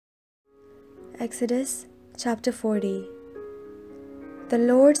Exodus chapter 40. The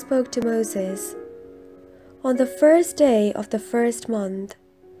Lord spoke to Moses, "On the first day of the first month,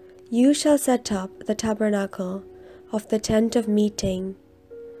 you shall set up the tabernacle of the tent of meeting.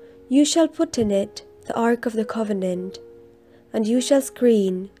 You shall put in it the ark of the covenant, and you shall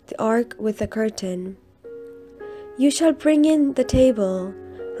screen the ark with a curtain. You shall bring in the table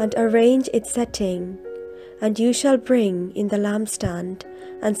and arrange its setting, and you shall bring in the lampstand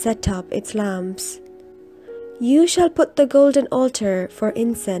and set up its lamps. You shall put the golden altar for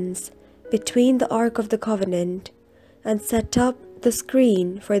incense between the ark of the covenant, and set up the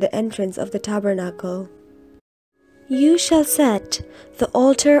screen for the entrance of the tabernacle. You shall set the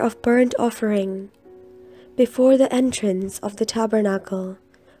altar of burnt offering before the entrance of the tabernacle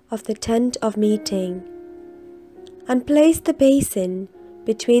of the tent of meeting, and place the basin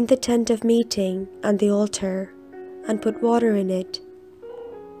between the tent of meeting and the altar, and put water in it.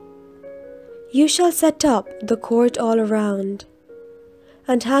 You shall set up the court all around,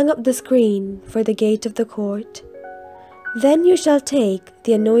 and hang up the screen for the gate of the court. Then you shall take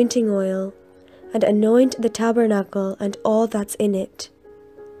the anointing oil, and anoint the tabernacle and all that's in it,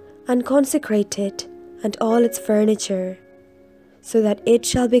 and consecrate it and all its furniture, so that it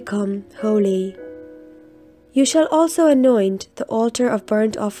shall become holy. You shall also anoint the altar of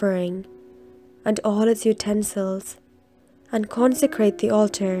burnt offering, and all its utensils, and consecrate the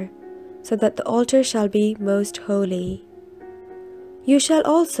altar, so that the altar shall be most holy. You shall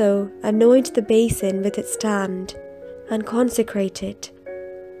also anoint the basin with its stand, and consecrate it.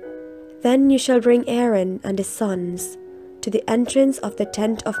 Then you shall bring Aaron and his sons to the entrance of the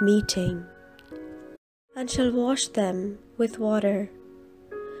tent of meeting, and shall wash them with water,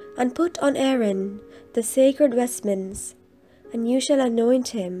 and put on Aaron the sacred vestments, and you shall anoint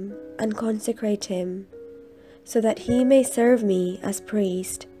him and consecrate him, so that he may serve me as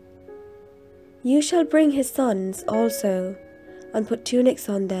priest. You shall bring his sons also, and put tunics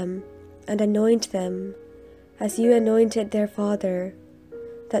on them, and anoint them, as you anointed their father,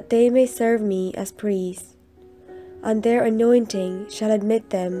 that they may serve me as priests, and their anointing shall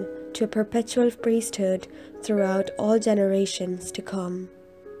admit them to a perpetual priesthood throughout all generations to come."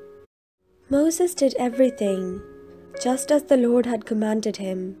 Moses did everything just as the Lord had commanded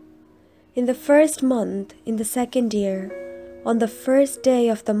him. In the first month, in the second year, on the first day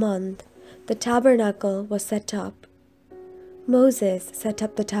of the month, the tabernacle was set up. Moses set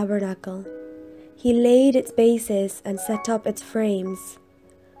up the tabernacle. He laid its bases and set up its frames,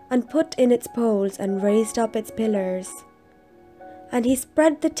 and put in its poles and raised up its pillars. And he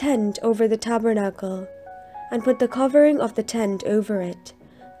spread the tent over the tabernacle, and put the covering of the tent over it,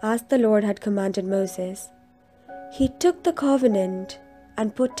 as the Lord had commanded Moses. He took the covenant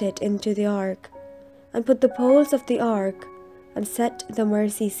and put it into the ark, and put the poles of the ark, and set the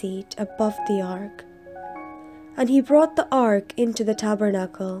mercy seat above the ark. And he brought the ark into the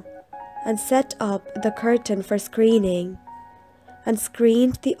tabernacle, and set up the curtain for screening, and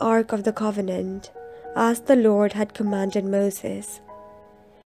screened the ark of the covenant, as the Lord had commanded Moses.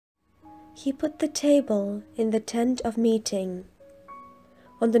 He put the table in the tent of meeting,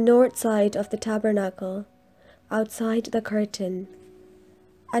 on the north side of the tabernacle, outside the curtain,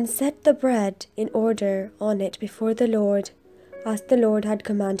 and set the bread in order on it before the Lord, as the Lord had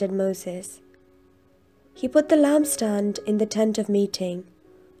commanded Moses. He put the lampstand in the tent of meeting,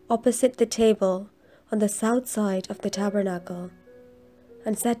 opposite the table, on the south side of the tabernacle,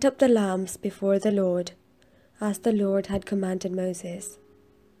 and set up the lamps before the Lord, as the Lord had commanded Moses.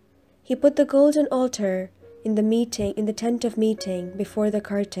 He put the golden altar in the tent of meeting before the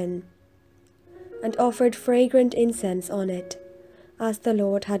curtain, and offered fragrant incense on it, as the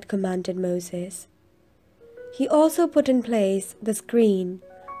Lord had commanded Moses. He also put in place the screen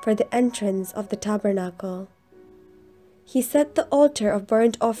for the entrance of the tabernacle. He set the altar of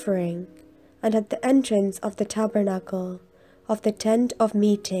burnt offering, and at the entrance of the tabernacle of the tent of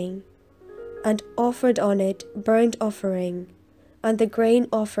meeting, and offered on it burnt offering, and the grain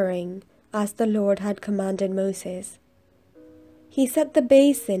offering, as the Lord had commanded Moses. He set the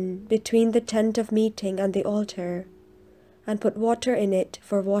basin between the tent of meeting and the altar, and put water in it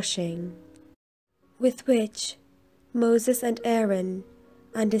for washing, with which Moses and Aaron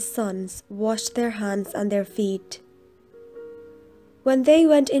and his sons washed their hands and their feet. When they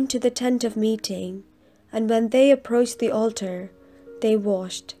went into the tent of meeting, and when they approached the altar, they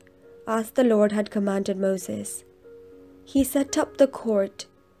washed, as the Lord had commanded Moses. He set up the court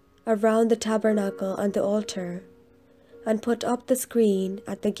around the tabernacle and the altar, and put up the screen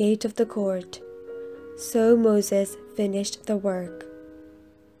at the gate of the court. So Moses finished the work.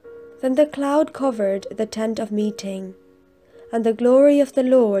 Then the cloud covered the tent of meeting, and the glory of the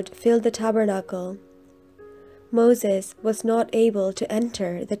Lord filled the tabernacle. Moses was not able to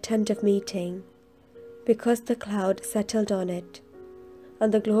enter the tent of meeting, because the cloud settled on it,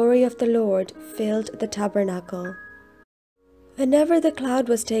 and the glory of the Lord filled the tabernacle. Whenever the cloud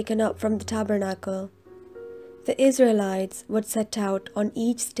was taken up from the tabernacle, the Israelites would set out on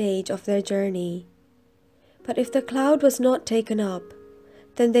each stage of their journey. But if the cloud was not taken up,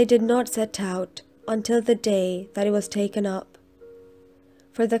 then they did not set out until the day that it was taken up.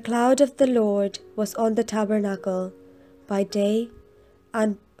 For the cloud of the Lord was on the tabernacle by day,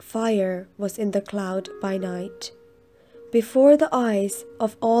 and fire was in the cloud by night, before the eyes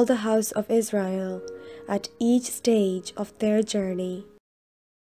of all the house of Israel at each stage of their journey.